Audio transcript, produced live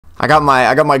I got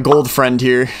my gold friend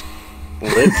here.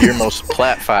 Live your most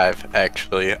plat 5,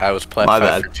 actually. I was plat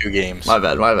 5 for 2 games. My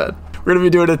bad. We're gonna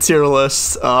be doing a tier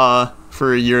list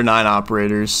for year 9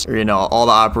 operators, or all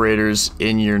the operators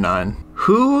in year 9.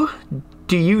 Who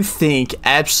do you think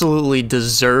absolutely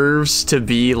deserves to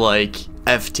be like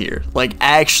F tier? Like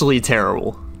actually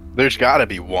terrible? There's gotta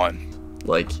be one.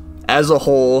 Like as a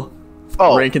whole,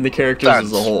 ranking the characters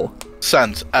as a whole.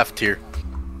 Sense F tier.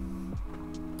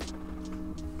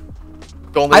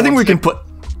 I think we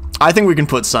can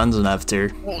put Suns in F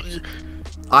tier. Well,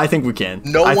 I think we can.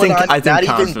 I think not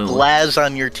even Blaz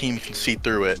on your team can see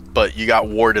through it, but you got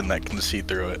Warden that can see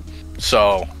through it.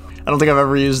 So I don't think I've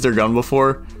ever used their gun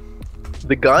before.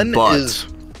 The gun is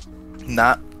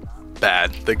not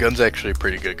bad. The gun's actually a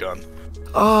pretty good gun.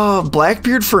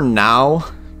 Blackbeard for now.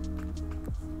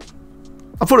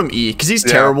 I'll put him E because he's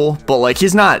terrible, but like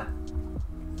he's not.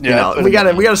 We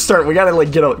gotta start. We gotta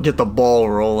like get the ball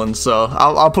rolling. So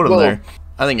I'll put him there.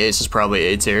 I think Ace is probably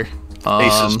A tier.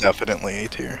 Ace is definitely A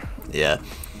tier. Yeah,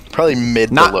 probably mid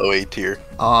to low A tier.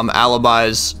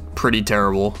 Alibi's pretty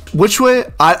terrible. Which way?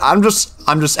 I'm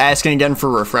just asking again for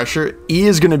a refresher. E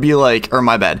is gonna be like, or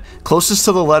my bad. Closest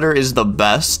to the letter is the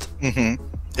best. In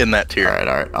that tier.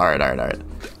 All right.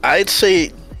 I'd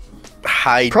say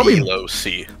high D, low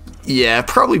C. Yeah,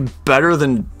 probably better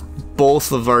than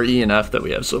both of our E and F that we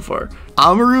have so far.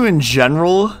 Amaru in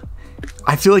general,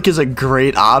 I feel like is a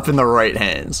great op in the right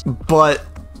hands, but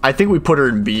I think we put her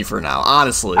in B for now,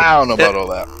 honestly. I don't know about all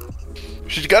that.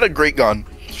 She's got a great gun.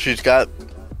 She's got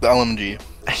the LMG.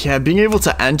 Yeah, being able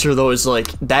to enter those like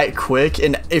that quick,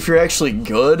 and if you're actually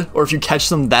good, or if you catch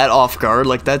them that off guard,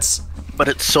 like that's... But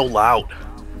it's so loud.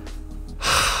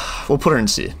 We'll put her in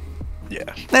C.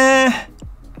 Yeah.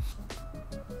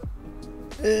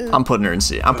 I'm putting her in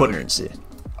C.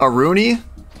 Aruni,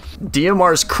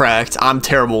 DMR's cracked. I'm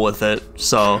terrible with it,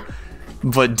 so...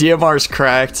 But DMR's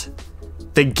cracked.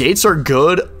 The gates are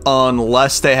good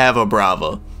unless they have a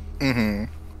Bravo.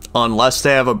 Unless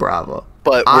they have a Bravo.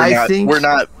 But we're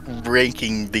not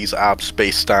ranking these ops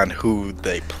based on who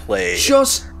they play. No,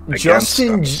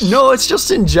 it's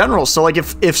just in general. So like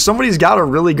if somebody's got a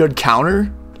really good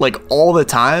counter like all the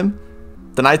time,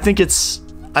 then I think you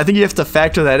have to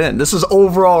factor that in. This is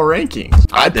overall ranking.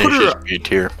 I think she's B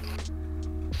tier.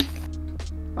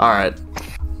 All right,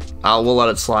 we'll let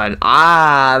it slide.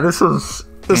 This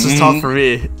is tough for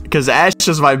me because Ash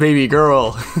is my baby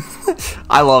girl.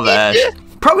 I love Ash.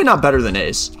 Probably not better than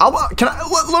Ace.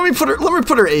 Let me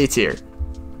put her A tier.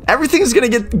 Everything's gonna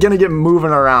get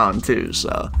moving around too.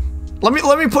 So let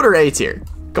me put her A tier.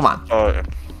 Come on.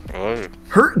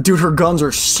 Her guns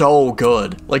are so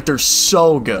good. Like they're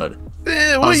so good.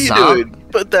 What are you doing?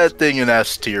 Put that thing in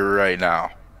S tier right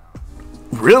now.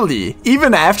 Really?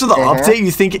 Even after the update,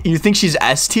 you think she's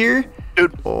S tier?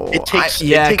 Dude, it takes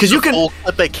because you can hold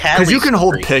pixels. You can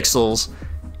hold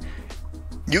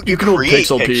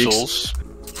pixels.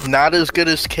 Not as good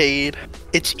as Cade.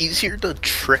 It's easier to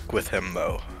trick with him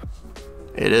though.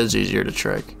 It is easier to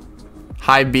trick.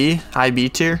 High B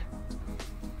tier.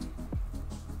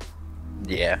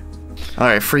 Yeah. All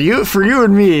right, for you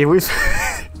and me, this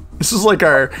is like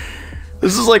our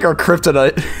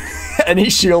kryptonite. Any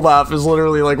shield off is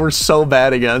literally like we're so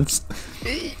bad against.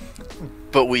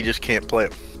 But we just can't play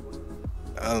it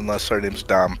unless our name's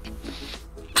Dom.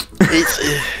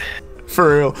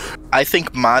 For real. I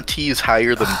think Monty is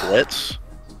higher than Blitz.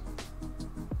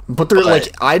 But they're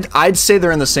like I'd say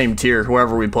they're in the same tier.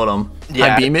 Whoever we put them.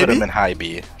 Yeah, high B maybe. Put them in high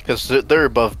B because they're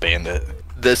above Bandit.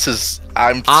 This is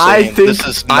this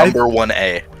is number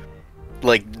 1A.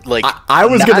 Like I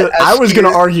was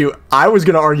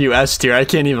gonna argue S tier. I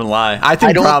can't even lie. I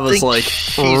think Bravo's like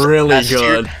really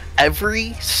good.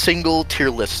 Every single tier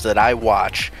list that I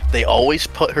watch, they always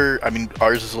put her. I mean,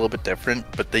 ours is a little bit different,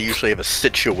 but they usually have a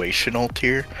situational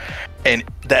tier, and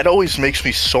that always makes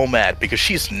me so mad because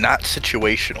she's not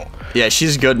situational. Yeah,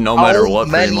 she's good no matter what.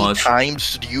 Pretty much. How many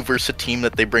times do you versus a team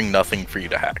that they bring nothing for you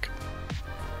to hack?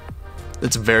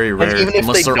 It's very rare,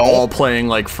 unless they're all playing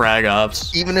like frag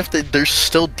ops. Even if there's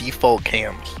still default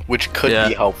cams, which could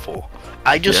be helpful.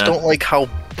 I just don't like how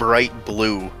bright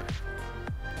blue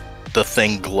the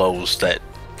thing glows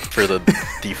for the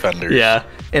defenders. Yeah,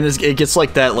 and it gets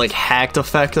like that like hacked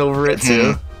effect over it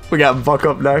too. We got Buck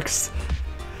up next.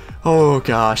 Oh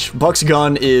gosh, Buck's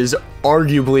gun is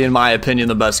arguably, in my opinion,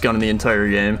 the best gun in the entire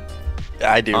game.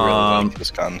 I do really like this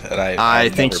gun, and I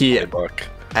think he Buck.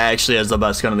 Actually has the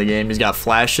best gun in the game. He's got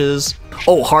flashes.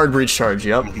 Oh, hard breach charge.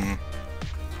 Yep.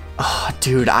 Oh,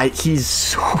 dude, he's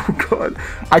so good.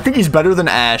 I think he's better than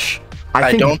Ash.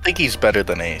 I don't think he's better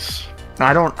than Ace.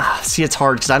 I don't see. It's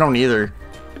hard because I don't either.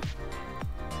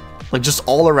 Like, just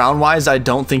all around wise, I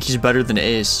don't think he's better than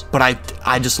Ace. But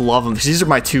I just love him because these are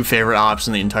my 2 favorite ops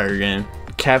in the entire game.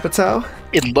 Capitao?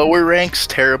 In lower ranks,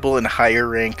 terrible. In higher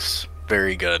ranks,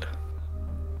 very good.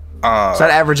 So that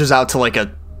averages out to like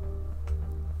a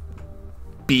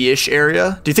B-ish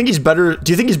area. Do you think he's better?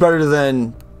 Do you think he's better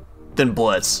than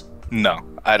Blitz? No,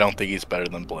 I don't think he's better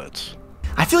than Blitz.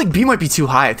 I feel like B might be too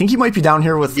high. I think he might be down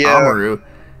here with Amaru.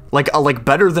 Like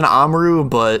better than Amaru,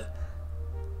 but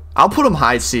I'll put him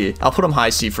high C. I'll put him high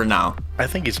C for now. I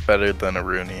think he's better than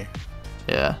Aruni.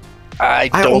 Yeah. I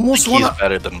don't think he's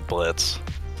better than Blitz.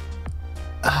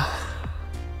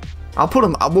 We'll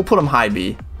put him high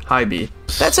B. High B.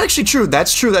 That's actually true.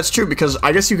 That's true because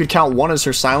I guess you could count one as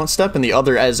her silent step and the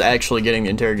other as actually getting the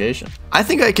interrogation. I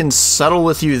think I can settle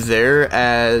with you there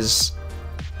as,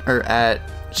 or at,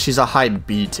 she's a high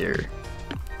B tier.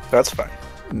 That's fine.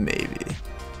 Maybe.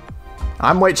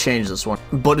 I might change this one,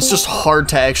 but it's just hard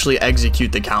to actually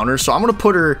execute the counter, so I'm gonna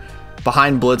put her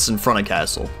behind Blitz in front of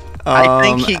Castle. I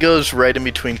think he goes right in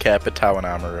between Capitao and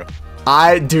Amaru.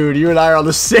 Dude, you and I are on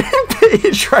the same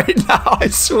page right now, I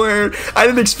swear. I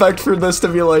didn't expect for this to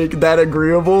be, like, that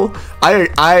agreeable.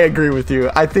 I agree with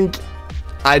you.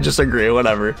 I just agree,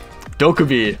 whatever.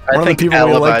 Dokubi, one of the people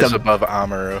we like them. Above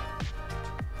Amaru.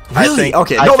 Really?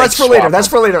 Okay, no, that's for later. That's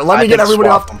for later. Let me get everybody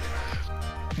off.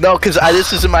 No, because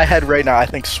this is in my head right now. I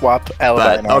think swap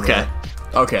Alibi and Amaru.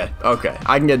 Okay.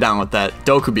 I can get down with that.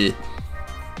 Dokubi.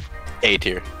 A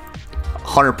tier.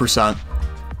 100%.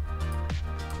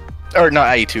 Or not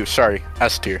A2, sorry.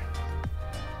 S tier.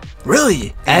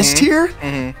 Really? S tier?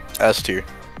 S tier.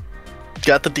 She's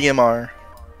got the DMR.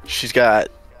 She's got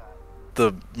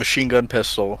the machine gun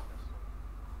pistol.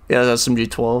 Yeah, that's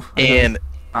SMG-12. And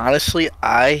honestly,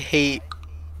 I hate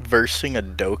versing a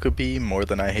Dokubi more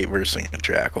than I hate versing a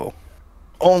Jackal.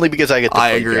 Only because I get to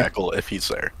play Jackal if he's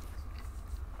there.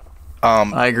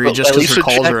 I agree, just because her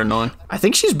calls are annoying. I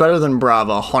think she's better than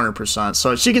Brava 100%.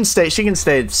 So she can stay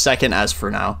second S for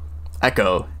now.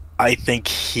 Echo. I think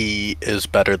he is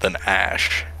better than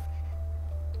Ash.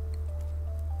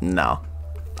 No.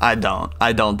 I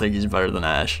don't think he's better than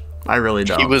Ash. I really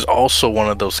don't. He was also one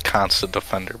of those constant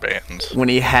defender bans. When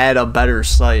he had a better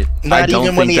sight. Not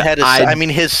even when he had his sight. I mean,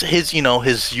 his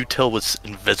util was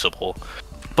invisible.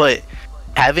 But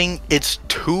having its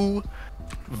 2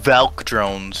 Valk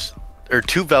drones, or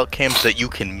 2 Valk cams that you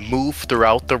can move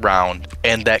throughout the round,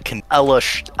 and that can Ella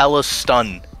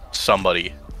stun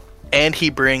somebody. And he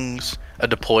brings a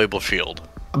deployable shield.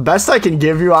 Best I can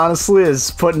give you, honestly,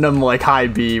 is putting him like high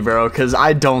B, bro, because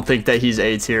I don't think that he's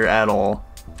A tier at all.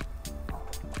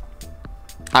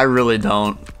 I really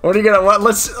don't. What do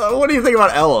you think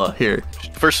about Ella here?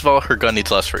 First of all, her gun needs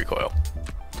less recoil.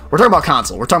 We're talking about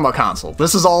console.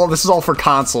 This is all for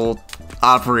console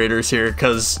operators here,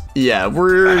 because yeah,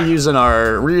 we're using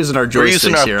our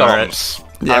joysticks here, all right?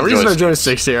 Yeah, we're using our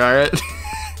joysticks here, all right?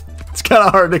 It's kind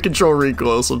of hard to control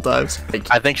recoil sometimes.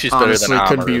 I think she's better than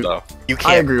Amaru, though. You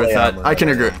can't. I agree with that. I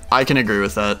can agree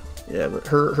with that. Yeah, but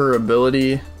her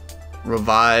ability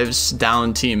revives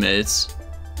down teammates.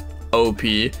 OP.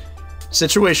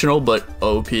 Situational, but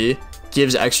OP.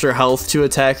 Gives extra health to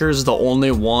attackers. The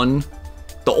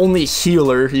only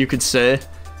healer, you could say,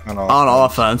 on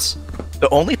offense. The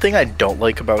only thing I don't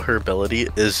like about her ability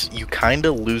is you kind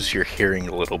of lose your hearing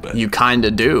a little bit. You kind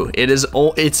of do.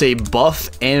 It's a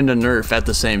buff and a nerf at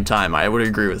the same time. I would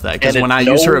agree with that. Because when I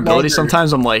use her ability,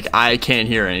 sometimes I'm like, I can't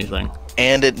hear anything.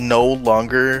 And it no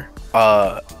longer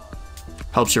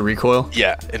helps your recoil?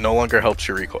 Yeah, it no longer helps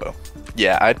your recoil.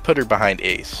 Yeah, I'd put her behind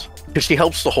Ace. Because she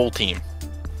helps the whole team.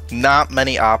 Not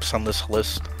many ops on this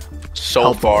list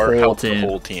so far help the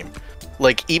whole team.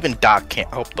 Like, even Doc can't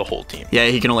help the whole team. Yeah,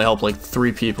 he can only help like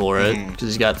 3 people, right? Because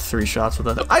he's got 3 shots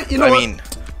with that. I like only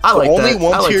that.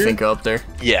 One I like tier, Finka up there.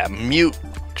 Yeah, Mute.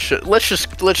 Let's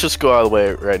just go out of the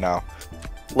way right now.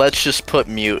 Let's just put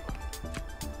Mute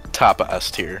top of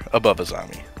S tier, above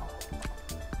Azami.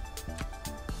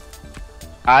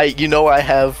 I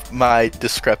have my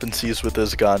discrepancies with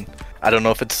this gun. I don't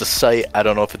know if it's the sight. I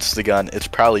don't know if it's the gun. It's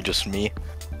probably just me.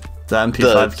 The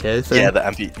MP5K thing? Yeah, the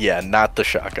MP. Yeah, not the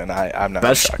shotgun. I'm not.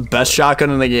 Best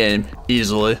shotgun in the game,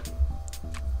 easily.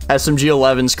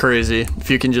 SMG-11's crazy. If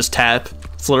you can just tap,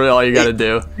 it's literally all you gotta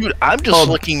do. Dude, I'm just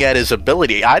looking at his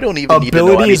ability. I don't even need to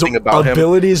know anything about him.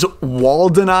 Abilities, wall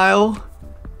denial.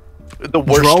 The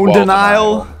worst drone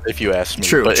denial, if you ask me.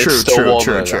 True.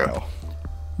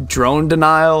 Drone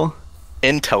denial.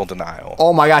 Intel denial.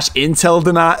 Oh my gosh, intel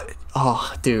denial.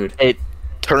 Oh, dude. It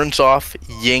turns off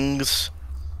Ying's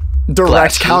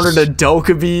direct counter to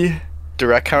Dokubi.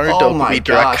 Direct counter to Dokubi.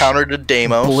 Direct counter to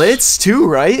Deimos. Blitz too,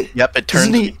 right? Yep, it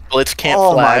turns. Blitz can't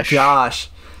flash. Oh my gosh.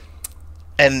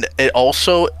 And it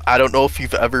also, I don't know if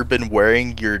you've ever been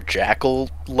wearing your jackal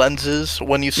lenses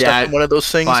when you step in one of those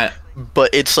things, but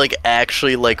it's like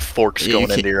actually like forks going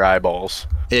into your eyeballs.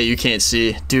 Yeah, you can't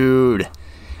see, dude.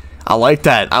 I like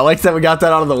that. I like that we got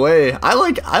that out of the way. I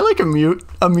like a mute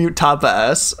top of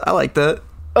S. I like that.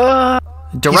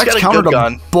 Direct counter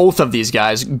to both of these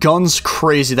guys. Gun's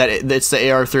crazy. It's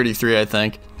the AR-33, I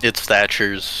think. It's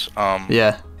Thatcher's.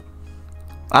 Yeah.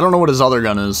 I don't know what his other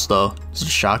gun is though. Is it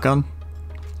a shotgun?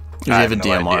 Or does he have a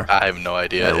DMR? I have no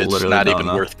idea. It's not even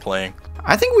worth playing.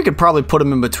 I think we could probably put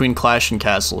him in between Clash and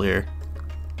Castle here.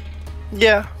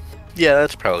 Yeah. Yeah,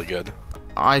 that's probably good.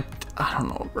 I don't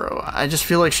know, bro. I just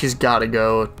feel like she's got to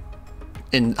go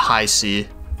in high C.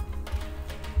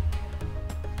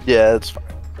 Yeah, that's fine.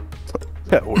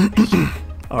 That works.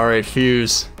 All right,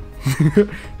 Fuse.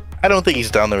 I don't think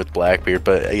he's down there with Blackbeard,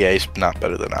 but yeah, he's not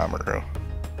better than Amaru.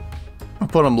 I'll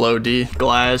put him low D.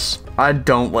 Glass. I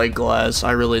don't like Glass.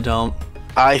 I really don't.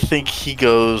 I think he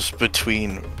goes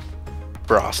between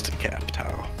Frost and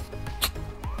Capitao.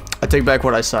 I take back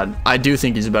what I said. I do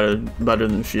think he's better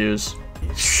than Fuse.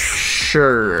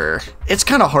 Sure. It's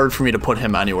kind of hard for me to put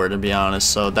him anywhere, to be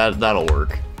honest, so that'll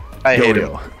work. I hate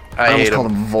him. I almost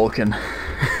called him Vulcan.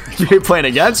 You hate playing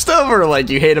against him, or like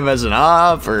you hate him as an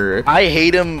op, or? I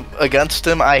hate him against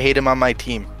him. I hate him on my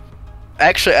team.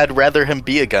 Actually, I'd rather him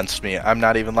be against me. I'm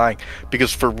not even lying.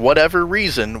 Because for whatever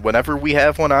reason, whenever we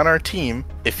have one on our team,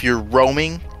 if you're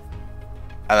roaming,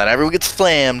 and then everyone gets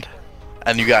slammed,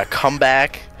 and you gotta come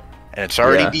back, and it's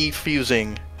already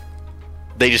defusing,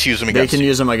 they just use him against you. They can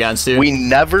use him against you. We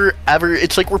never, ever,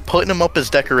 it's like we're putting him up as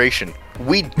decoration.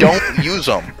 We don't use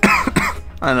them.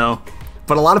 I know.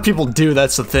 But a lot of people do,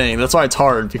 that's the thing. That's why it's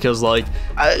hard, because, like,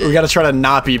 we gotta try to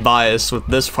not be biased with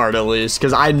this part, at least,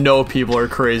 because I know people are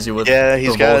crazy with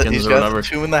he's got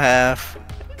 2.5.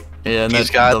 Yeah, and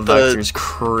the Vector's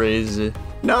crazy.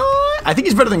 No, I think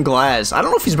he's better than Glass. I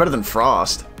don't know if he's better than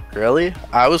Frost. Really?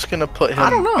 I was gonna put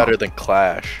him better than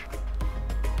Clash.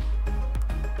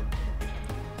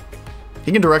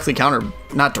 He can directly counter,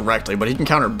 not directly, but he can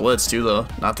counter Blitz, too, though.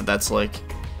 Not that that's, like...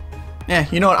 Yeah,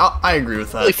 you know what? I agree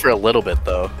with that. Only for a little bit,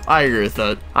 though. I agree with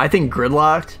that. I think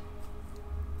Gridlock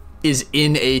is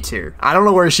in A tier. I don't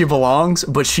know where she belongs,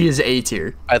 but she is A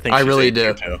tier. I think she's really A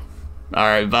tier do. Too. All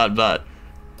right, but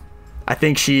I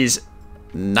think she's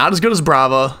not as good as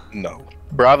Brava. No,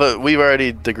 Brava. We've already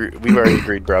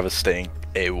agreed Brava's staying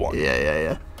A1.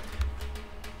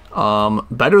 Yeah.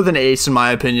 Better than Ace in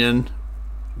my opinion.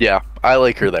 Yeah, I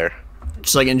like her there.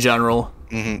 Just like in general.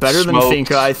 Better than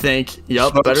Finka, I think.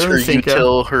 Yep, better than Finka.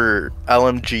 Util, her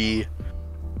LMG.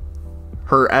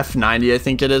 Her F90, I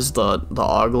think it is. The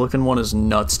AUG looking one is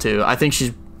nuts too. I think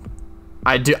she's...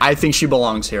 I think she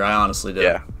belongs here. I honestly do.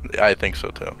 Yeah, I think so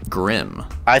too. Grim.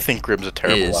 I think Grim's a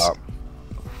terrible op.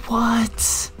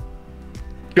 What?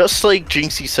 Just like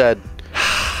jynxzi said,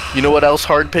 you know what else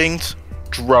hard pings?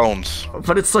 Drones.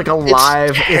 But it's like a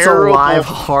live, it's a live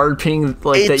hard ping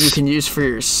like that you can use for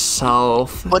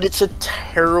yourself. But it's a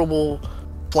terrible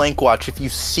flank watch. If you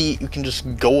see it, you can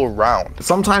just go around.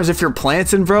 Sometimes if you're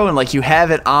planting, bro, and like you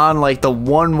have it on like the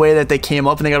one way that they came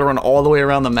up and they got to run all the way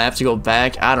around the map to go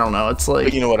back. I don't know. It's like.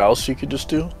 But you know what else you could just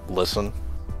do? Listen.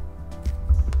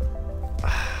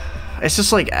 It's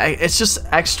just like it's just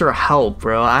extra help,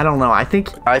 bro. I don't know. I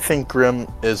think Grim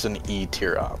is an E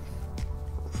tier op.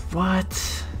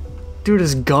 What? Dude,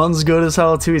 his gun's good as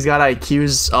hell too. He's got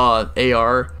IQ's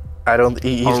AR. I don't.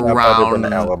 He's not better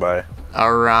than Alibi.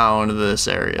 Around this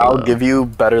area. I'll give you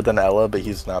better than Ella, but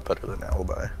he's not better than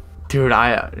Alibi. Dude,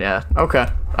 yeah, okay.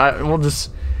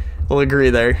 We'll agree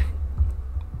there.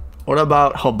 What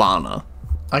about Habana?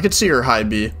 I could see her high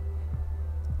B.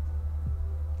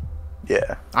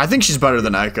 Yeah. I think she's better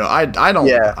than Echo. I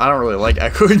don't really like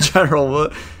Echo in general,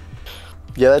 but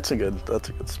yeah, that's a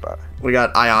good spot. We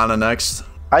got Ayana next.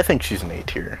 I think she's an A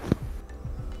tier.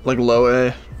 Like low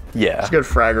A? Yeah. She's a good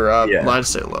fragger up. Yeah. I'd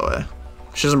say low A.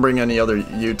 She doesn't bring any other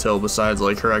util besides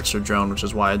like her extra drone, which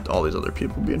is why all these other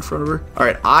people be in front of her.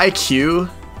 Alright, IQ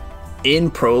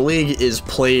in Pro League is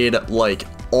played like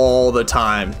all the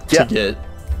time to get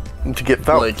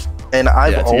Valk. Like, and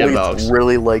I've always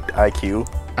really liked IQ.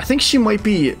 I think she might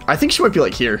be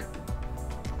like here.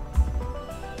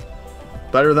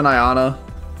 Better than Ayana.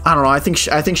 I don't know. I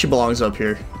think she belongs up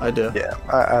here. I do. Yeah,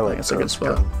 I like that's a good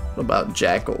spot. What about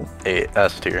Jackal? A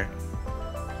S tier.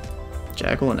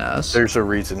 Jackal and S. There's a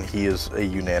reason he is a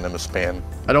unanimous ban.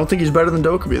 I don't think he's better than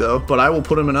Dokubi though, but I will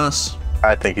put him in S.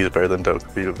 I think he's better than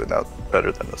Dokubi, but not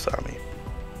better than Asami.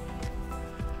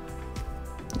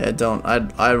 Yeah,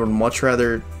 I would much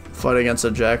rather fight against a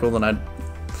Jackal than I'd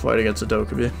fight against a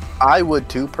Dokubi. I would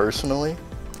too, personally.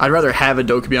 I'd rather have a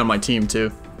Dokkaebi on my team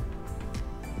too.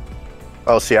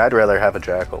 Oh, see, I'd rather have a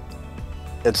Jackal.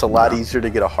 It's a lot easier to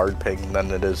get a hard ping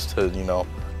than it is to, you know,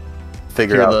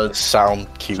 figure out the sound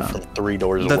cue from 3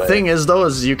 doors away. The thing is, though,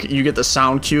 is you get the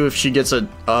sound cue if she gets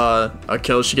a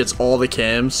kill. She gets all the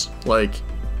cams. Like,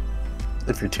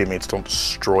 if your teammates don't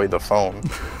destroy the phone,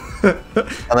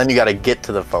 and then you got to get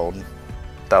to the phone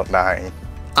without dying.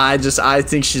 I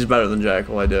think she's better than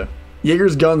Jackal. I do.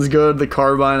 Jaeger's gun's good. The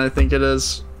carbine, I think it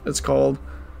is. It's called.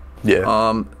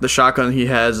 Yeah. The shotgun he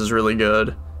has is really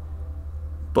good,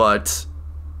 but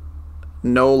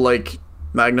no like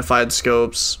magnified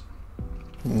scopes.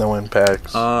 No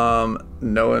impacts.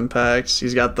 No impacts.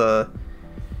 I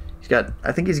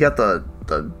think he's got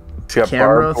the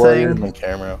camera thing. And the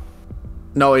camera.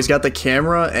 No, he's got the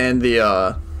camera and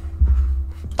the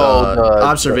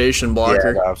observation blocker.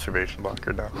 Yeah, the observation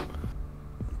blocker now.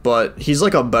 But he's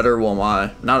like a better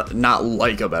Womai. Not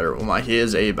like a better Womai. He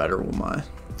is a better Womai.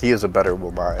 He is a better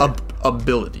Womai.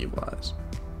 Ability wise.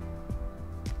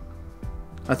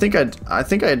 I think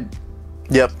I'd.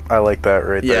 Yep, I like that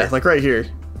right there. Yeah, like right here.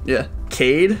 Yeah,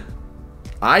 Cade.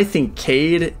 I think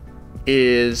Cade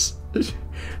is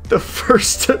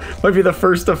might be the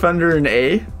first defender in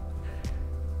A.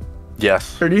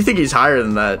 Yes. Or do you think he's higher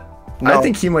than that? No. I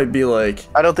think he might be like.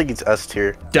 I don't think he's S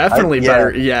tier. Definitely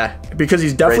better. Yeah, because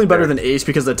he's definitely better than Ace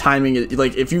because the timing is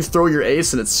like if you throw your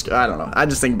Ace and it's I don't know. I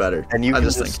just think better. And you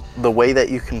think the way that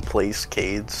you can place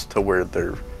Cades to where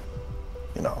they're,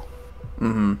 you know.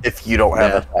 Mm-hmm. If you don't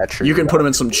have a Thatcher, you can put him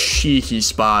in some cheeky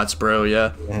spots, bro.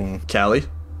 Yeah. Callie.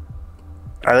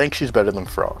 I think she's better than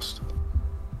Frost.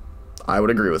 I would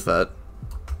agree with that.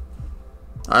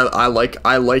 I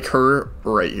like her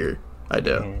right here. I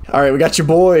do. All right, we got your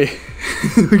boy.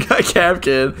 We got Cap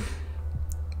Kid.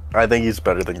 I think he's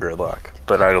better than Gridlock,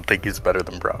 but I don't think he's better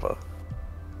than Bravo.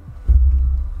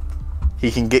 He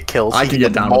can get kills. I can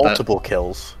get down with multiple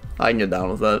kills. I can get down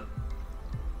with that.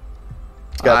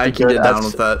 I can get down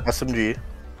with that. SMG.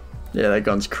 Yeah, that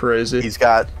gun's crazy. He's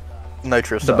got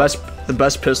nitro. The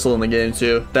best pistol in the game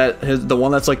too. The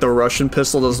one that's like the Russian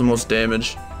pistol does the most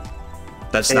damage.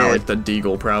 That's not like the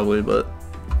Deagle probably, but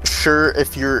sure,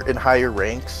 if you're in higher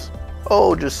ranks,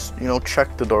 just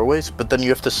check the doorways. But then you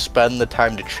have to spend the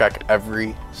time to check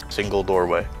every single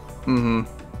doorway. And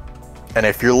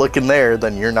if you're looking there,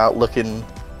 then you're not looking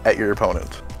at your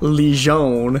opponent.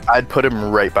 Legion. I'd put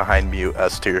him right behind Mute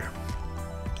S tier.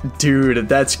 Dude,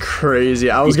 that's crazy.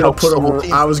 I was gonna put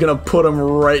him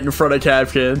right in front of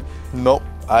Capkin. Nope,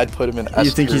 I'd put him in S.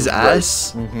 You think he's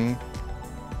S?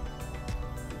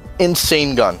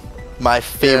 Insane gun. My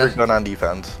favorite gun on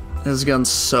defense. His gun's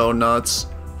so nuts.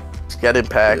 He's got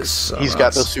impacts. He's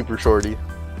got the super shorty.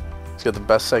 He's got the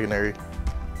best secondary.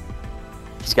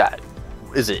 He's got,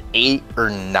 is it 8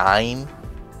 or 9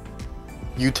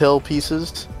 util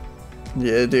pieces?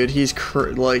 Yeah, dude, he's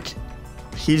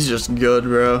just good,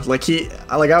 bro. I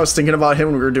was thinking about him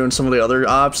when we were doing some of the other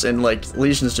ops, and like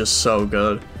Legion's just so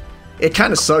good. It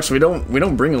kind of sucks we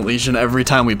don't bring a Legion every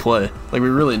time we play. Like we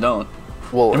really don't.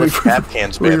 Well, if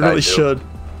Capcan's banned, we really should.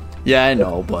 Yeah, I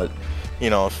know, but who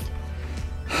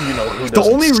the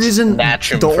only reason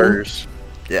snatch him first.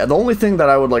 Yeah, the only thing that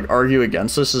I would like argue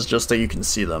against this is just that you can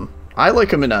see them. I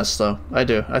like him in S though. I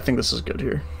do. I think this is good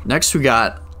here. Next we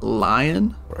got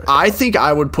Lion. Right. I think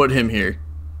I would put him here.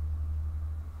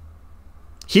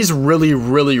 He's really,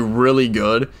 really, really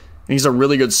good. And he's a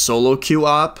really good solo queue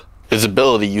op. His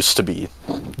ability used to be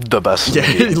the best. Yeah,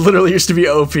 it literally used to be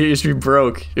OP. It used to be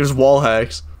broke. It was wall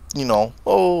hacks.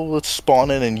 Let's spawn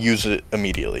in and use it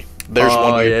immediately. There's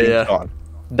one being gone.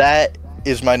 That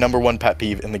is my #1 pet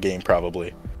peeve in the game,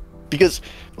 probably. Because,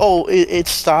 it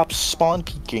stops spawn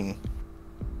peeking.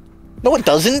 No, it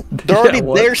doesn't. They're already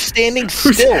there standing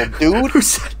still, dude. Who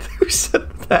said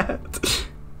that?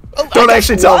 Don't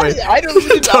actually tell me. I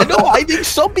don't know. I think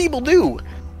some people do.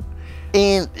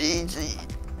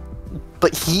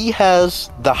 But he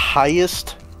has the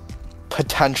highest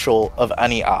potential of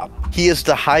any op. He has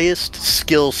the highest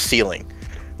skill ceiling.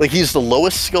 Like, he's the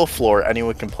lowest skill floor.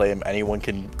 Anyone can play him. Anyone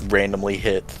can randomly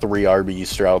hit 3 RBs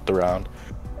throughout the round.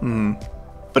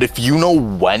 But if you know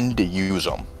when to use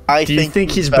him, do you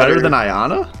think he's better than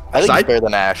Ayana? I think he's better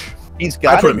than Ashe. He's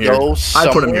got to go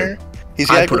somewhere. I put him here. He's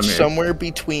got to go somewhere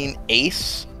between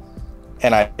Ace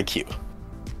and IQ.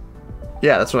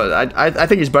 Yeah, that's what I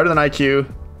think he's better than IQ.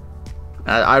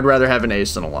 I'd rather have an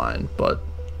Ace than a Lion, but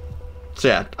so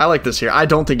yeah, I like this here. I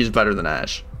don't think he's better than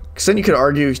Ashe. Because then you could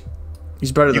argue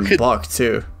he's better than Buck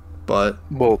too, but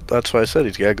that's why I said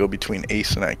he's got to go between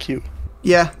Ace and IQ.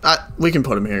 Yeah, we can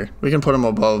put him here. We can put him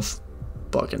above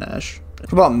Buck and Ashe.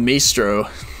 What about Maestro?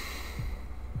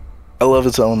 I love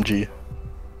his LMG.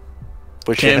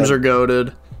 Cams are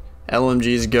goated.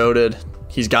 LMG's goated.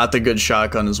 He's got the good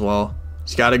shotgun as well.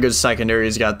 He's got a good secondary.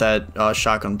 He's got that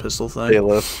shotgun pistol thing.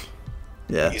 Tierlist.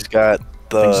 Yeah. He's got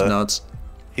the. Thing's nuts.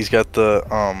 He's got the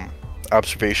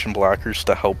observation blockers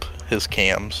to help his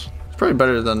cams. It's probably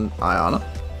better than Iana.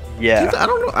 Yeah. Dude, I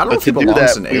don't know. I don't know if he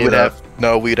belongs in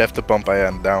A. We'd have to bump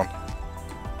Iana down.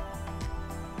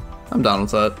 I'm down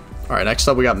with that. All right, next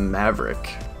up we got Maverick.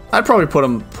 I'd probably put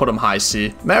him high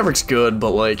C. Maverick's good,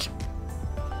 but like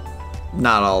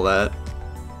not all that.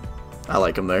 I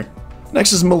like him there.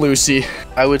 Next is Melusi.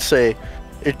 I would say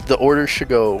the order should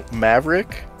go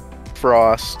Maverick,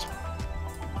 Frost,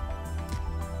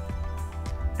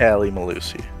 Hallie,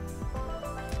 Melusi.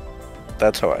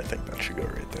 That's how I think that should go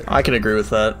right there. I can agree with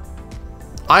that.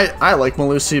 I like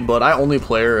Melusi, but I only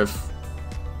play her if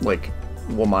like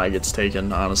Wamai gets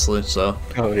taken, honestly. So.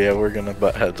 Oh yeah, we're gonna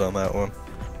butt heads on that one.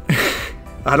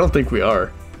 I don't think we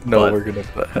are. No, we're gonna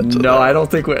butt heads. No, I don't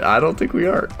think we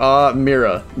are.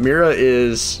 Mira. Mira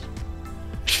is.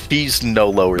 She's no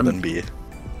lower than B.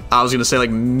 I was gonna say like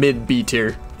mid B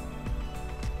tier.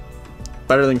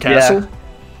 Better than Castle. Yeah.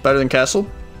 Better than Castle.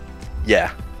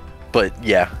 Yeah, but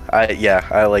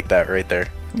I like that right there.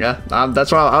 Yeah,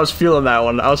 that's why I was feeling that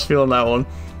one.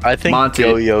 I think Monty.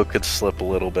 Yo-Yo could slip a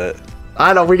little bit.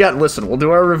 I know listen, we'll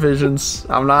do our revisions.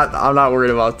 I'm not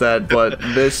worried about that, but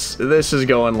this is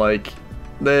going like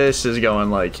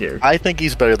here. I think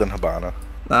he's better than Habana.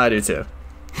 I do too.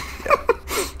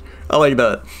 I like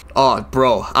that. Oh,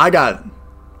 bro, I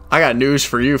got news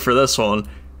for you for this one.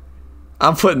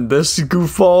 I'm putting this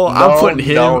goofball. I'm putting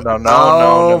him.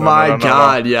 Oh my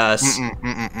God, yes.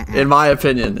 In my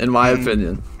opinion,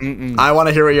 I want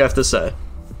to hear what you have to say.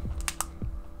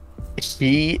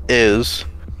 He is,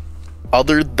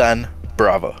 other than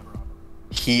Brava,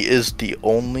 he is the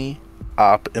only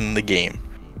op in the game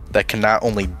that can not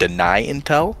only deny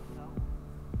intel,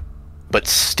 but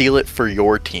steal it for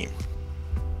your team.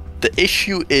 The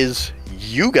issue is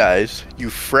you guys, you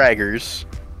fraggers,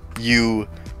 you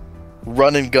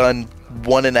run and gun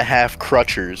 1.5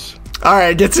 crutchers.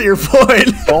 Alright, get to your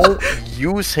point. Don't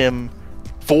use him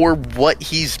for what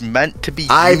he's meant to be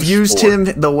used I've used for. him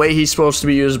the way he's supposed to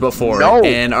be used before. No.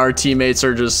 And our teammates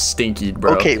are just stinky,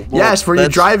 bro. Okay, well, yes, where you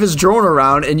drive his drone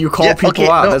around and you call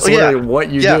people out. That's literally what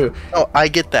you do. No, I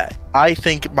get that. I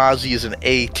think Mozzie is an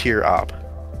A tier op.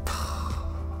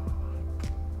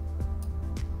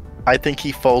 I think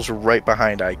he falls right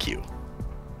behind IQ.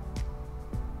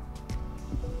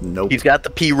 Nope. He's got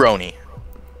the P-Roni.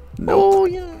 Nope. Oh,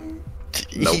 yeah.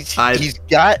 Nope. He's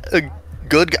got a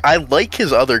good... I like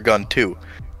his other gun, too.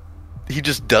 He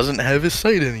just doesn't have his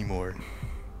sight anymore.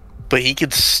 But he can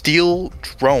steal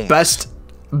drones.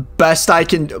 Best I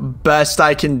can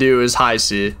do is high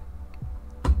C.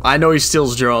 I know he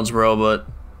steals drones, bro, but...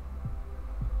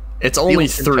 It's only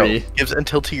 3. Gives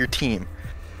intel to your team.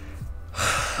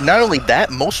 Not only that,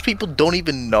 most people don't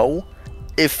even know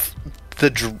if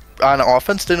on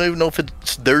offense, they don't even know if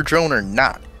it's their drone or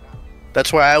not.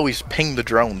 That's why I always ping the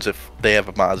drones if they have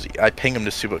a Mozzie. I ping them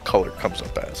to see what color it comes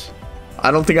up as.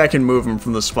 I don't think I can move him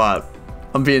from the spot.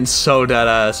 I'm being so dead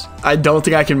ass. I don't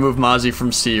think I can move Mozzie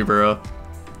from C, bro.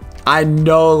 I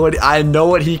know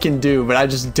what he can do, but I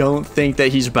just don't think that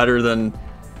he's better than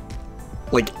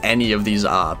like any of these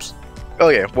ops.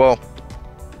 Okay, well,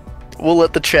 we'll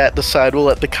let the chat decide. We'll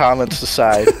let the comments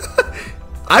decide.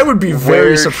 I would be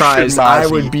very surprised. I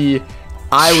would be.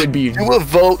 Do a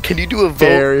vote. Can you do a vote?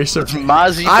 Very surprised.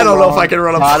 Mozzie, I don't know if I can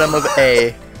run a bottom of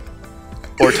A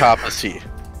or top of C.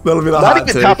 That'll be the Not hot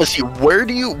even take. top of C. Where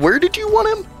did you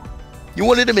want him? You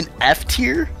wanted him in F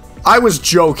tier? I was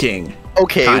joking.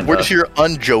 Okay, Kinda. where's your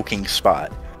unjoking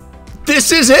spot?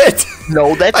 This is it.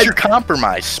 No, that's your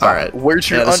compromise spot. All right. Where's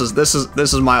your? This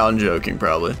is my unjoking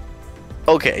probably.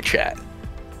 Okay, chat.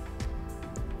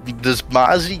 Does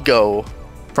Mozzie go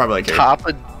Probably like top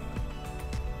of?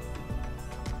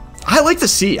 I like the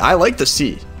C. I like the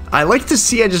C.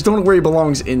 I just don't know where he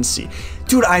belongs in C.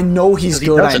 Dude, I know he's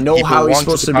good. I know how he's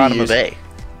supposed to be used. A.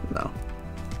 No.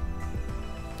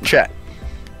 Chat.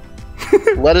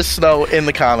 Let us know in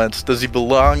the comments. Does he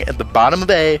belong at the bottom of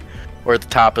A or at the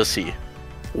top of C?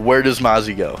 Where does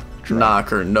Mozzie go?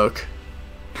 Knock or Nook.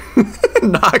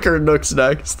 Knock or Nook's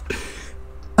next.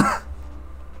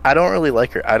 I don't really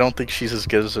like her. I don't think she's as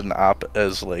good as an op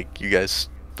as like you guys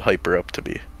hype her up to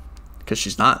be. Because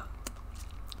she's not.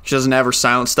 She doesn't have her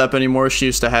silent step anymore she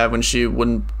used to have when she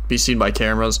wouldn't be seen by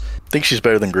cameras. I think she's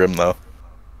better than Grim though.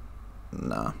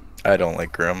 No. I don't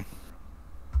like Grim.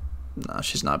 No,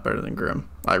 she's not better than Grim.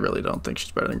 I really don't think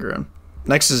she's better than Grim.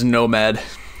 Next is Nomad.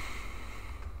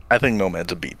 I think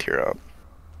Nomad's a B tier up.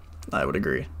 I would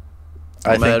agree.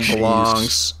 I Nomad think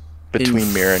belongs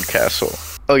between Mira and Castle.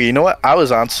 Oh, you know what? I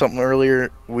was on something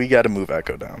earlier. We got to move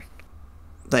Echo down.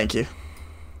 Thank you.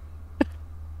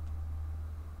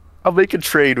 I'll make a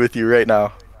trade with you right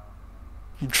now.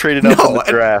 I'm trading up in the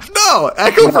draft. No,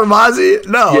 Echo for Mozzie?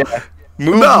 No. Yeah.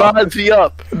 Move Mozzie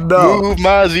up. No. Move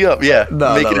Mozzie up. Yeah.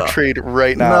 No, Making a trade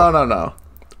right now. No.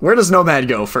 Where does Nomad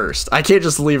go first? I can't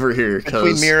just leave her here.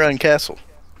 Between Mira and Castle.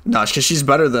 No, because she's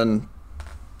better than...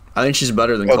 I think she's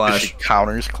better than Clash. She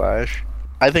counters Clash.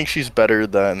 I think she's better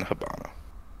than Hibana.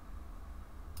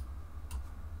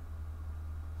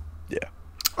 Yeah.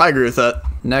 I agree with that.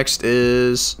 Next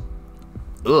is...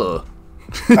 Ugh.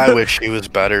 I wish he was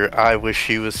better. I wish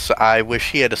he had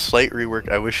a slight rework.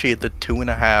 I wish he had the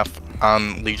 2.5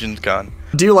 on Legion's gun.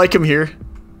 Do you like him here?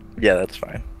 Yeah, that's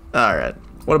fine. Alright.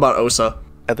 What about Osa?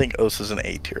 I think Osa's an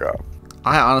A tier up.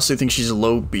 I honestly think she's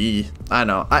low B. I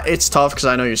know. It's tough because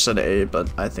I know you said A, but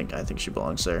I think she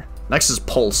belongs there. Next is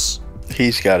Pulse.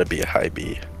 He's got to be a high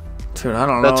B. Dude, I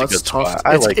don't know. It's tough.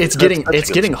 It's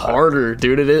getting harder,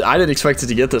 dude. It is. I didn't expect it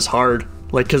to get this hard.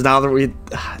 Like, because now that we...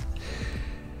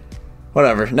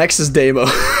 Whatever. Next is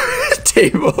Deimos.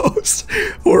 Deimos.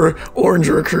 Or Orange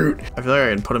Recruit. I feel like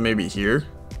I can put him maybe here.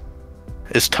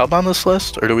 Is Tub on this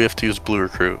list, or do we have to use Blue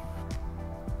Recruit?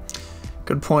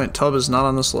 Good point. Tub is not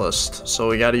on this list, so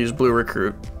we gotta use Blue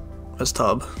Recruit as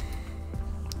Tub.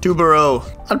 Dubaro.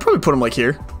 I'd probably put him like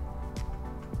here.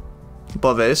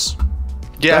 Above Ace.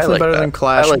 Yeah, definitely I like better that. than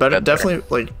Clash. Like better, definitely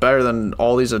like better than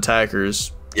all these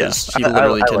attackers. Yes, he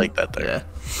literally I like that there.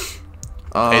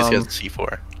 Yeah. Ace has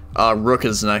C4. Rook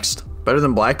is next. Better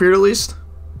than Blackbeard at least?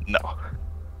 No.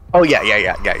 Oh yeah.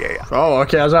 Oh,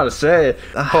 okay, I was about to say.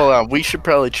 Hold on, we should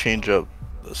probably change up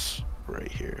this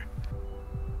right here.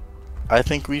 I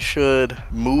think we should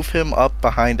move him up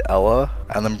behind Ella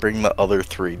and then bring the other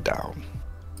 3 down.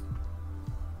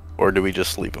 Or do we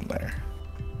just leave him there?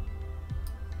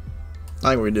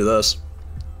 I think we do this.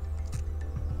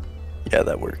 Yeah,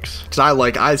 that works. Because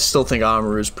I still think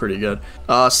Amaru is pretty good.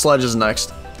 Sledge is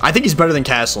next. I think he's better than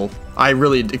Castle. I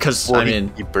really, because, well, I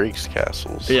mean... He breaks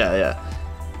castles. Yeah.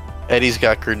 Eddie's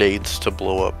got grenades to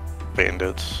blow up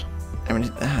bandits. I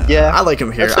mean, yeah, I like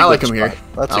him here. That's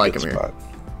a good spot.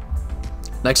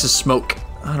 Next is Smoke.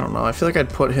 I don't know. I feel like I'd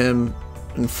put him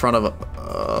in front of...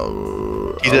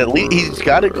 he's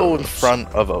got to go in front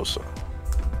of Osa.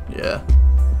 Yeah.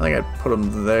 I think I'd put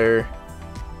him there.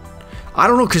 I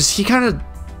don't know, because he kind of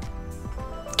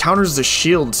counters the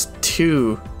shields,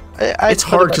 too. It's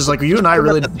hard, because, like, you and I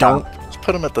really don't... Let's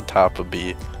put him at the top of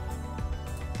B.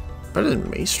 Better than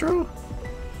Maestro?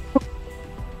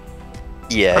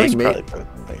 Yeah, he's probably better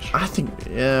than Maestro. I think...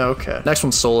 Yeah, okay. Next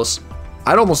one's Solus.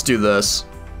 I'd almost do this.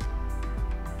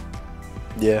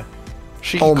 Yeah.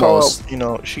 She can call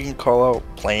out, she can call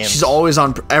out plans. She's always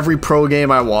on every pro game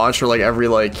I watch, or, like, every,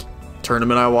 like,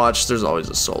 tournament I watch, there's always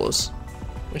a Solus.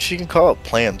 She can call out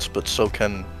plants, but so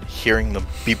can hearing the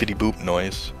beepity boop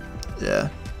noise. Yeah.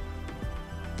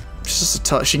 She's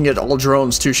just she can get all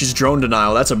drones too. She's drone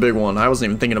denial. That's a big one. I wasn't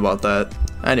even thinking about that.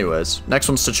 Anyways, next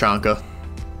one's Tachanka.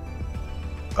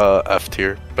 F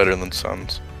tier, better than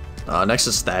Suns. Next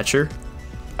is Thatcher.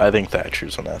 I think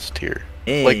Thatcher's an S tier.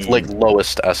 Like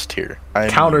lowest S tier.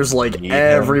 Counters like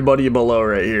everybody below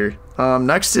right here.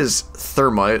 Next is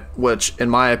Thermite, which in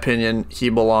my opinion he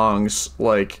belongs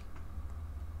like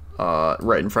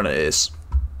right in front of Ace.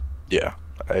 Yeah,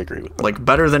 I agree with that. Like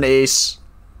better than Ace,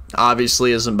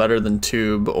 obviously isn't better than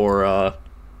Tube or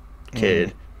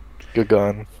Cade. Good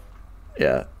gun.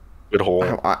 Yeah. Good hole.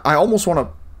 I almost want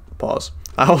to pause.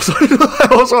 I also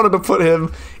wanted to put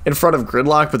him in front of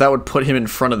Gridlock, but that would put him in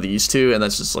front of these two, and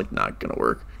that's just like not gonna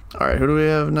work. All right, who do we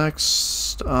have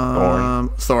next?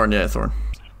 Thorn. Yeah, Thorn.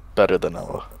 Better than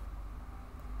Ella.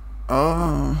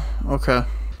 Oh, okay.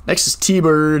 Next is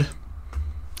T-Bird.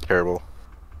 Terrible.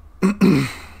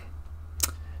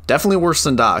 Definitely worse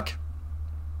than Doc.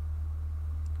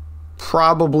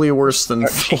 Probably worse than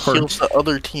She Thorn. heals the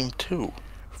other team too.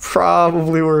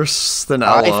 Probably worse than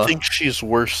Ella. I think she's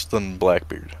worse than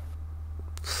Blackbeard.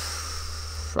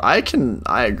 I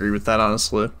agree with that,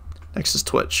 honestly. Next is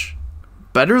Twitch.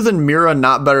 Better than Mira,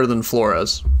 not better than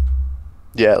Flores.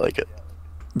 Yeah, I like it.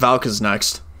 Valka's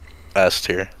next. S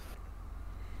tier.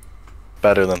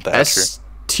 Better than Thatcher. S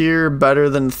tier, better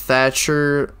than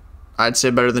Thatcher. I'd say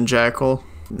better than Jackal.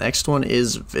 Next one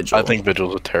is Vigil. I think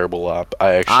Vigil's a terrible op.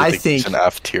 I actually think he's an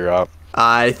F tier op.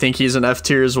 I think he's an F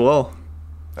tier as well.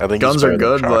 I think guns are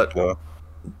good, Chalk, but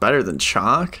better than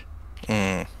Chalk.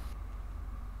 Mm.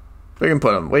 We can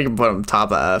put him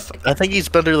top of F. I think he's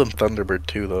better than Thunderbird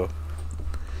too, though.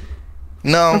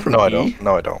 No, I don't.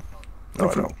 No, I don't. No,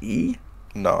 I don't. E?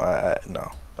 No, I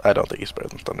don't think he's better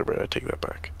than Thunderbird. I take that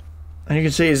back. And you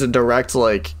could say he's a direct,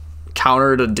 like,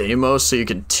 counter to Deimos, so you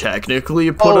could technically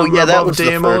put him that above was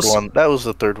Deimos. The third one. That was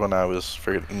the third one I was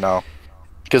forgetting. No.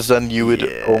 Because then you would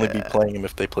only be playing him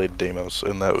if they played Deimos,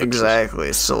 and that would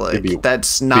exactly. So like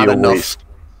that's not enough. Waste.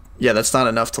 Yeah, that's not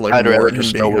enough to like. I'd rather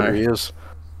just know where he is.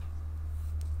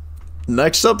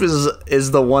 Next up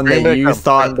is the one that you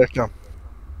thought.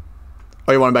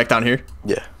 Oh, you want him back down here?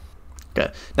 Yeah.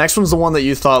 Okay. Next one's the one that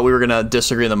you thought we were gonna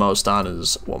disagree the most on.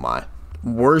 Is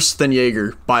worse than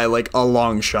Jaeger by like a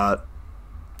long shot.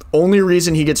 Only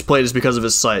reason he gets played is because of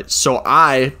his sight. So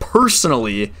I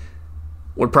personally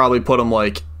would probably put him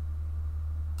like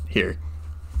here.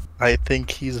 I think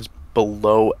he's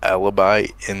below Alibi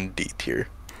in D tier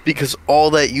because all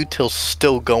that util's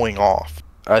still going off.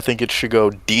 I think it should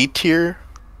go D tier,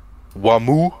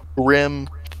 Wamu, Rim,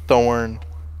 Thorn,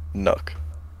 Nook.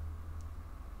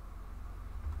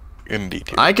 In D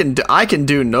tier. I can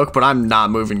do Nook, but I'm not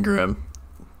moving Grim.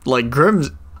 Like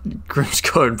Grim's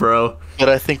good, bro. But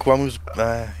I think Wamu's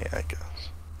yeah, I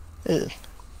guess.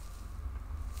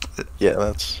 Yeah,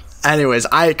 that's. Anyways,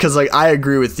 I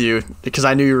agree with you because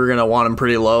I knew you were gonna want him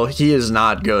pretty low. He is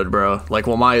not good, bro. Like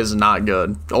Wamai is not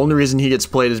good. The only reason he gets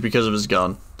played is because of his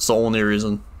gun. It's the only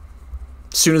reason.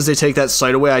 As soon as they take that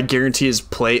sight away, I guarantee his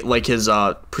play, like his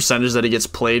percentage that he gets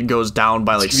played goes down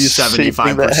by like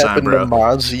 75%,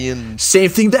 bro. Same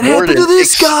thing that happened to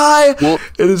this guy. Well,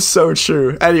 it is so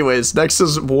true. Anyways, next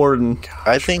is Warden.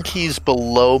 I think he's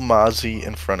below Mozzie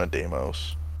in front of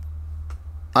Deimos.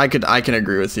 I can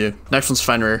agree with you. Next one's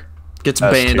Fenrir. Gets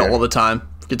banned all the time.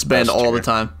 Gets banned all the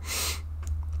time.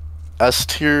 S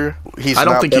tier. He's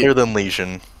not better than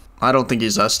Legion. I don't think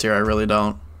he's S tier. I really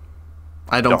don't.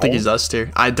 I don't think he's S tier.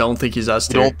 I don't think he's S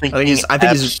tier. I think he's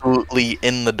absolutely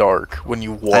in the dark when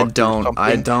you walk.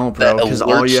 I don't, bro. Because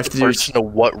all you have to do is know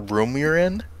what room you're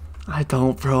in. I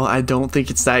don't, bro. I don't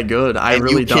think it's that good. I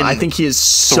really don't. I think he is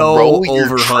so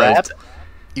overhyped.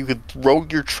 You could throw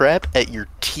your trap at your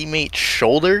teammate's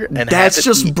shoulder, and that's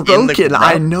just broken.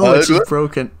 I know it's just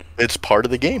broken. It's part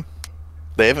of the game.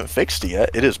 They haven't fixed it yet.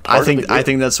 It is part of the game. I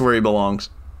think that's where he belongs.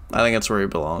 I think that's where he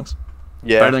belongs.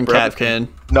 Yeah, better than Capkin.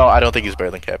 No, I don't think he's better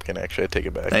than Capkin. Actually, I take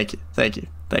it back. Thank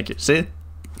you. See, I'm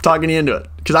talking you into it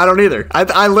because I don't either.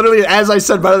 I literally, as I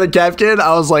said, better than Capkin.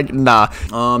 I was like, nah.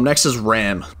 Next is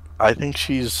Ram. I think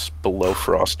she's below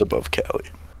Frost, above Callie,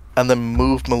 and then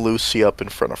move Malusi up in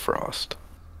front of Frost.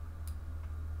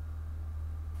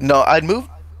 No, I'd move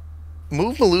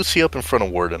Malusi up in front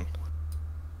of Warden.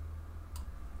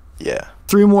 Yeah.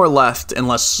 3 more left,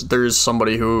 unless there's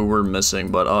somebody who we're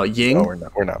missing. But Ying. No,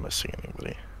 we're not missing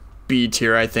anybody. B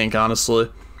tier, I think,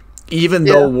 honestly. Even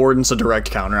though Warden's a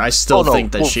direct counter, I still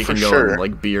think that she can go in,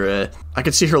 like B or A. I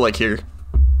could see her like here.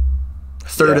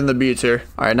 3rd in the B tier.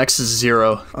 All right, next is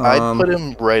Zero. I'd put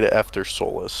him right after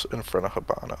Solus in front of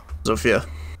Habana. Sophia.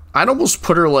 I'd almost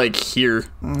put her like here.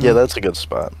 Yeah, that's a good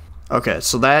spot. Okay,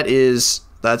 so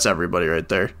that's everybody right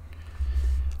there.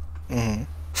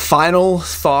 Final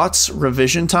thoughts,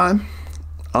 revision time.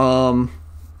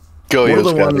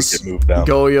 Goyo's got to get moved down.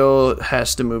 Goyo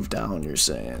has to move down, you're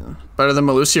saying. Better than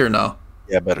Malusi or no?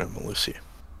 Yeah, better than Malusi.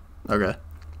 Okay.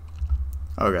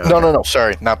 No,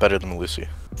 sorry, not better than Malusi.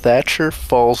 Thatcher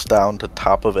falls down to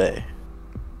top of A.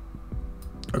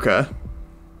 Okay.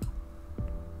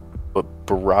 But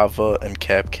Brava and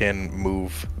Capcan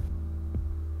move.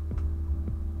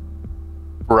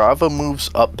 Brava moves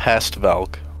up past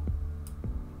Valk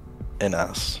in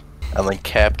S. And then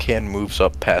Capcan moves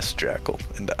up past Jackal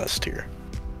into S tier.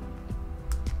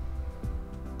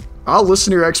 I'll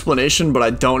listen to your explanation, but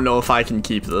I don't know if I can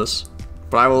keep this.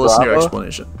 But I will listen to your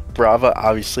explanation. Brava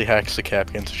obviously hacks the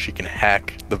Capcan so she can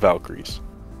hack the Valkyries.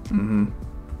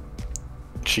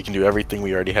 She can do everything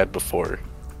we already had before.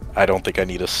 I don't think I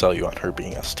need to sell you on her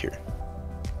being S tier.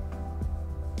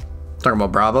 Talking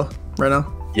about Brava right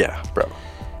now? Yeah, Brava.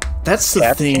 That's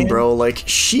the thing, bro. Like,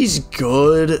 she's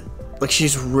good. Like,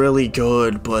 she's really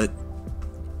good, but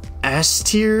S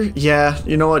tier? Yeah,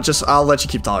 you know what? I'll let you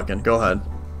keep talking. Go ahead.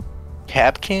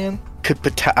 Capcan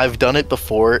I've done it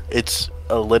before. It's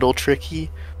a little tricky,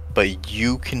 but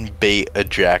you can bait a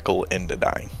Jackal into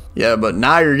dying. Yeah, but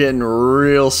now you're getting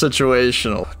real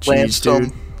situational. Jeez,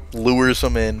 dude. Lures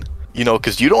them in. You know,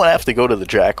 because you don't have to go to the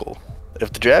Jackal.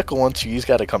 If the Jackal wants you, he's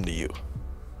got to come to you.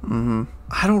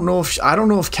 I don't know if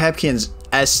Capcan's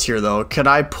S tier though. Could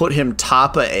I put him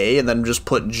top of A and then just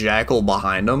put Jackal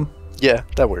behind him? Yeah,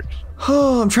 that works.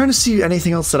 Oh, I'm trying to see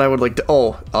anything else that I would like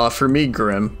to. For me,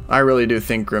 Grim. I really do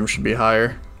think Grim should be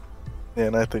higher. Yeah,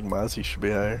 and I think Mozzie should be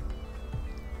higher.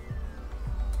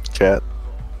 Chat.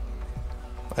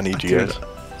 I need you guys.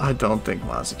 I don't think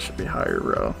Mozzie should be higher,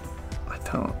 bro. I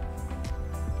don't.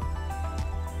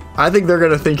 I think they're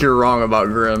gonna think you're wrong about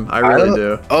Grim. I really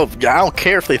do. Oh, I don't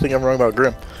care if they think I'm wrong about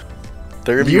Grim.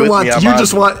 They're gonna be You with want me on you Mozzie.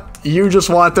 just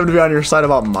want them to be on your side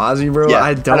about Mozzie, bro? Yeah,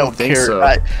 I don't think care.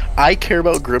 so. I care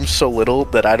about Grim so little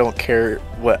that I don't care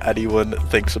what anyone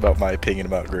thinks about my opinion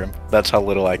about Grim. That's how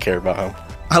little I care about him.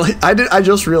 I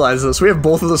just realized this. We have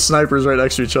both of the snipers right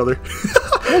next to each other.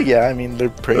 Oh yeah, I mean they're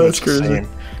pretty much the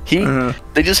same.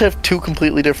 They just have two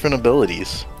completely different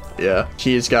abilities. Yeah,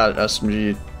 he's got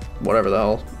SMG, whatever the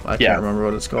hell. I can't remember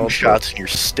what it's called. Shots and you're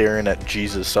staring at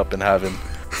Jesus up in heaven,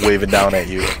 waving down at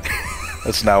you.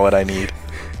 That's not what I need.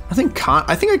 I think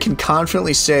I can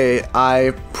confidently say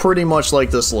I pretty much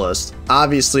like this list.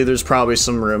 Obviously, there's probably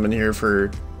some room in here for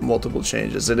multiple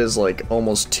changes. It is like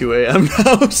almost 2 a.m.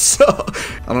 now, so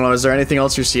I don't know. Is there anything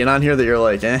else you're seeing on here that you're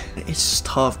like, eh? It's just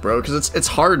tough, bro, because it's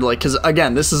hard. Like, because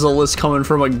again, this is a list coming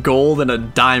from a gold and a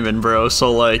diamond, bro.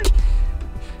 So like,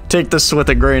 take this with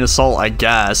a grain of salt, I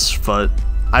guess. But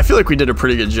I feel like we did a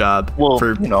pretty good job. Well,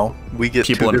 for, you know, we get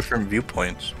two different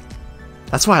viewpoints.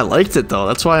 That's why I liked it, though.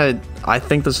 That's why I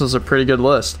think this was a pretty good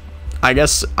list. I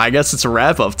guess it's a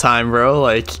wrap-up time, bro.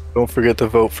 Like, don't forget to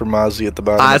vote for Mozzie at the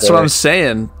bottom. That's what I'm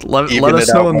saying. Let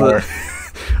us know in the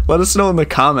let us know in the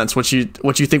comments what you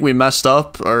think we messed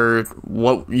up or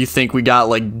what you think we got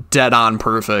like dead on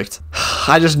perfect.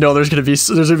 I just know there's gonna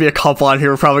be a couple on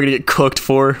here we're probably gonna get cooked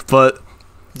for, but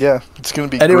yeah, it's gonna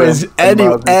be. Anyways,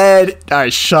 all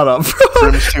right, shut up.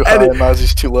 Grim's too high, and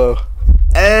Mozzie's too low.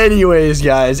 Anyways,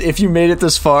 guys, if you made it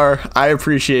this far, I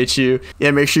appreciate you.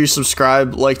 Yeah, make sure you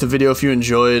subscribe, like the video if you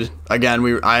enjoyed.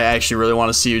 Again, I actually really want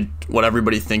to see what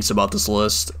everybody thinks about this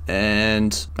list,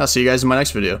 and I'll see you guys in my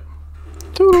next video.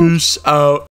 Peace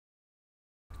out.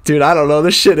 Dude, I don't know,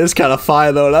 this shit is kind of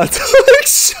fine though, not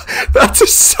to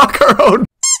suck our own.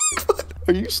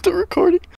 Are you still recording?